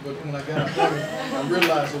homeless, but when I got out there, I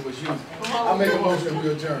realized it was you. I make a motion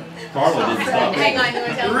to adjourn. Carla didn't stop. Hang on, you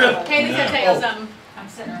wanna tell me? Kaylee's gonna tell you Oh. something. I'm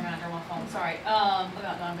setting a reminder on my phone, sorry,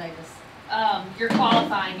 about Don Davis. Your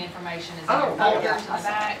qualifying information is in your folder to the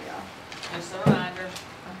back, just a reminder.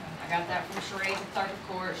 I got that from Sheree at the clerk of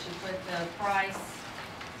court, she put the price,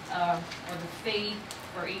 or the fee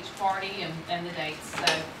for each party and the dates, so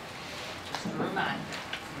just a reminder.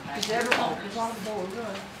 Is everybody, is all the board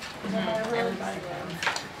good? Everybody does.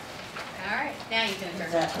 All right, now you can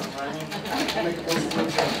adjourn. Make a motion to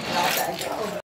adjourn.